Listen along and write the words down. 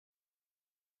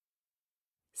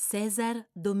César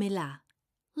Domela,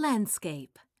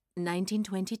 Landscape,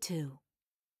 1922.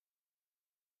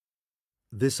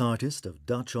 This artist of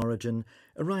Dutch origin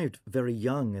arrived very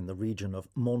young in the region of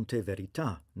Monte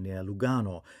Verità near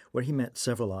Lugano, where he met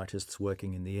several artists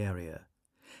working in the area.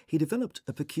 He developed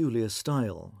a peculiar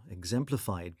style,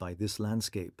 exemplified by this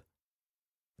landscape.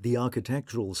 The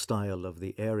architectural style of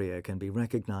the area can be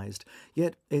recognized,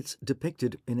 yet it's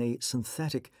depicted in a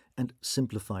synthetic and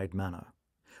simplified manner.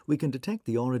 We can detect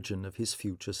the origin of his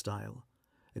future style,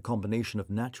 a combination of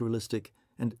naturalistic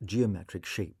and geometric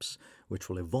shapes, which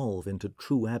will evolve into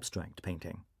true abstract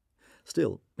painting.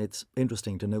 Still, it's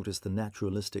interesting to notice the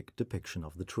naturalistic depiction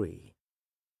of the tree.